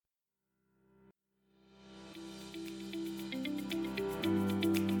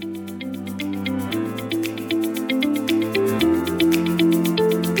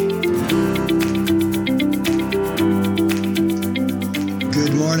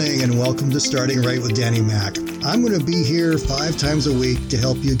morning and welcome to Starting Right with Danny Mac. I'm going to be here 5 times a week to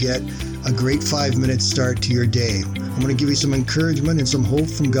help you get a great 5-minute start to your day. I'm going to give you some encouragement and some hope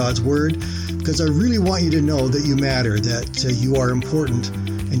from God's Word because I really want you to know that you matter, that you are important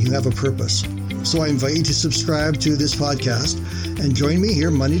and you have a purpose. So I invite you to subscribe to this podcast and join me here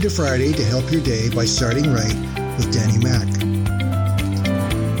Monday to Friday to help your day by starting right with Danny Mac.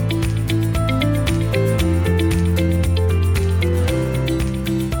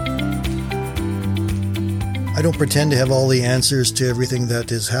 I don't pretend to have all the answers to everything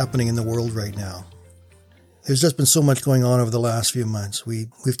that is happening in the world right now. There's just been so much going on over the last few months. We've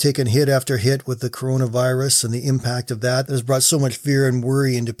taken hit after hit with the coronavirus, and the impact of that has brought so much fear and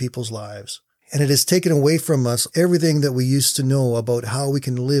worry into people's lives. And it has taken away from us everything that we used to know about how we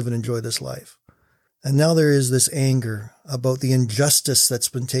can live and enjoy this life. And now there is this anger about the injustice that's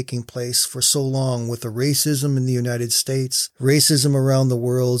been taking place for so long with the racism in the United States, racism around the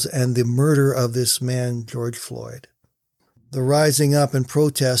world, and the murder of this man, George Floyd. The rising up and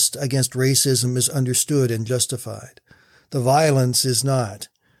protest against racism is understood and justified. The violence is not.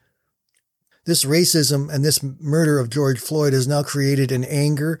 This racism and this murder of George Floyd has now created an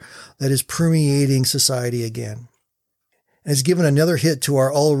anger that is permeating society again. And has given another hit to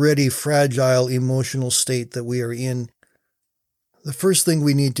our already fragile emotional state that we are in. The first thing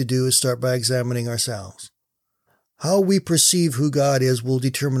we need to do is start by examining ourselves. How we perceive who God is will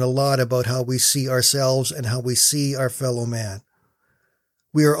determine a lot about how we see ourselves and how we see our fellow man.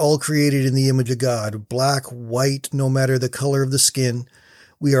 We are all created in the image of God, black, white, no matter the color of the skin.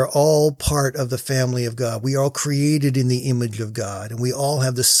 We are all part of the family of God. We are all created in the image of God, and we all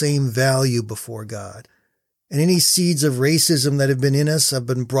have the same value before God. And any seeds of racism that have been in us have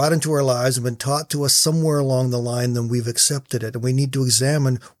been brought into our lives and been taught to us somewhere along the line, then we've accepted it. And we need to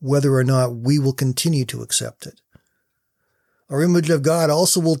examine whether or not we will continue to accept it. Our image of God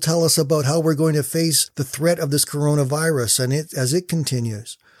also will tell us about how we're going to face the threat of this coronavirus and as it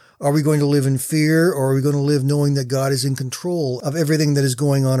continues. Are we going to live in fear, or are we going to live knowing that God is in control of everything that is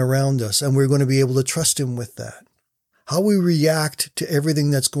going on around us, and we're going to be able to trust Him with that? How we react to everything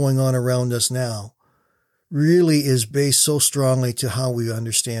that's going on around us now really is based so strongly to how we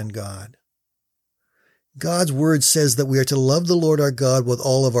understand God. God's word says that we are to love the Lord our God with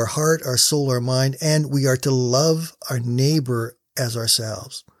all of our heart, our soul, our mind, and we are to love our neighbor as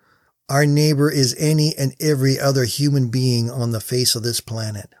ourselves. Our neighbor is any and every other human being on the face of this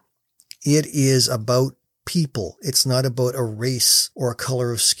planet. It is about people. It's not about a race or a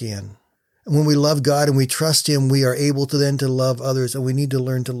color of skin. And when we love God and we trust Him, we are able to then to love others, and we need to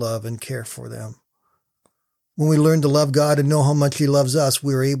learn to love and care for them. When we learn to love God and know how much He loves us,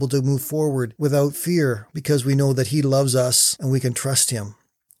 we are able to move forward without fear because we know that He loves us and we can trust Him.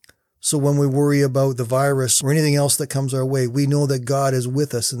 So when we worry about the virus or anything else that comes our way, we know that God is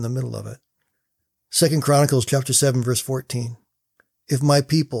with us in the middle of it. 2 Chronicles chapter 7, verse 14. If my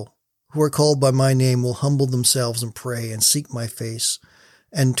people who are called by my name will humble themselves and pray and seek my face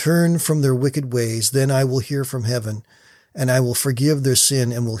and turn from their wicked ways, then I will hear from heaven and I will forgive their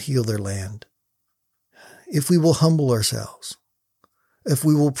sin and will heal their land. If we will humble ourselves, if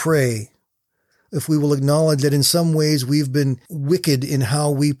we will pray, if we will acknowledge that in some ways we've been wicked in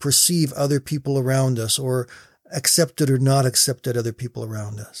how we perceive other people around us or accepted or not accepted other people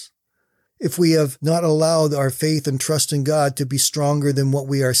around us. If we have not allowed our faith and trust in God to be stronger than what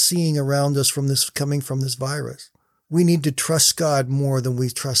we are seeing around us coming from this virus, we need to trust God more than we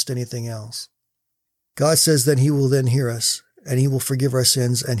trust anything else. God says that He will then hear us and He will forgive our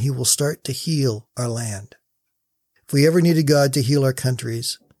sins and He will start to heal our land. If we ever needed God to heal our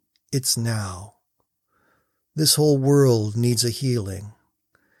countries, it's now. This whole world needs a healing.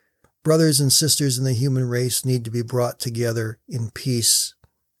 Brothers and sisters in the human race need to be brought together in peace,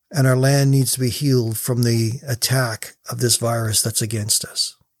 and our land needs to be healed from the attack of this virus that's against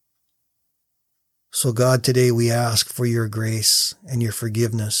us. So God, today we ask for your grace and your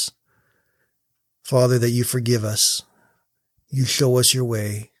forgiveness. Father, that you forgive us. You show us your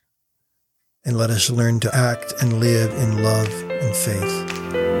way. And let us learn to act and live in love and faith.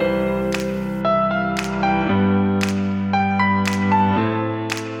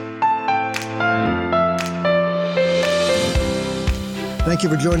 Thank you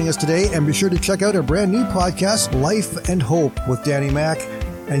for joining us today, and be sure to check out our brand new podcast, Life and Hope with Danny Mac,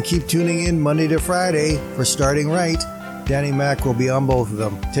 and keep tuning in Monday to Friday for Starting Right. Danny Mac will be on both of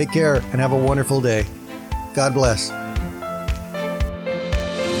them. Take care and have a wonderful day. God bless.